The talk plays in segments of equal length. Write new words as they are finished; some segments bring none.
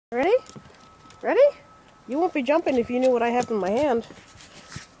Ready? Ready? You won't be jumping if you knew what I have in my hand.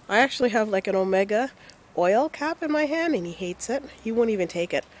 I actually have like an Omega oil cap in my hand and he hates it. He won't even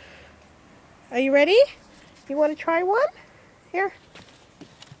take it. Are you ready? You want to try one? Here.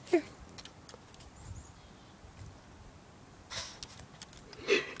 Here.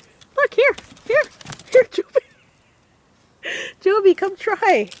 Look, here. Here. Here, Jobi. Jobi, come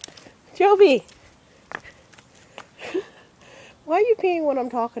try. Jobi. Why are you peeing when I'm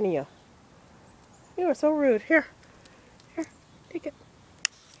talking to you? You are so rude. Here. Here. Take it.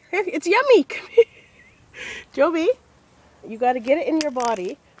 Here. It's yummy. Come here. Jobi, you got to get it in your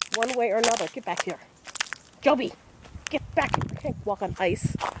body one way or another. Get back here. Jobi, get back. I can't walk on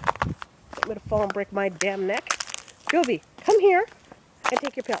ice. I'm going to fall and break my damn neck. Jobi, come here and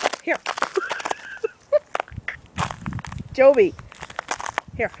take your pill. Here. Jobi,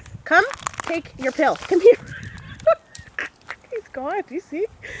 here. Come take your pill. Come here. He's gone. Do you see?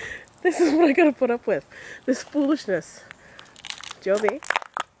 This is what I got to put up with. This foolishness. Jobi.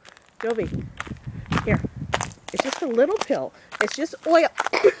 Jobi. Here. It's just a little pill. It's just oil.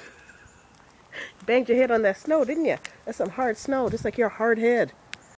 Banged your head on that snow, didn't you? That's some hard snow, just like your hard head.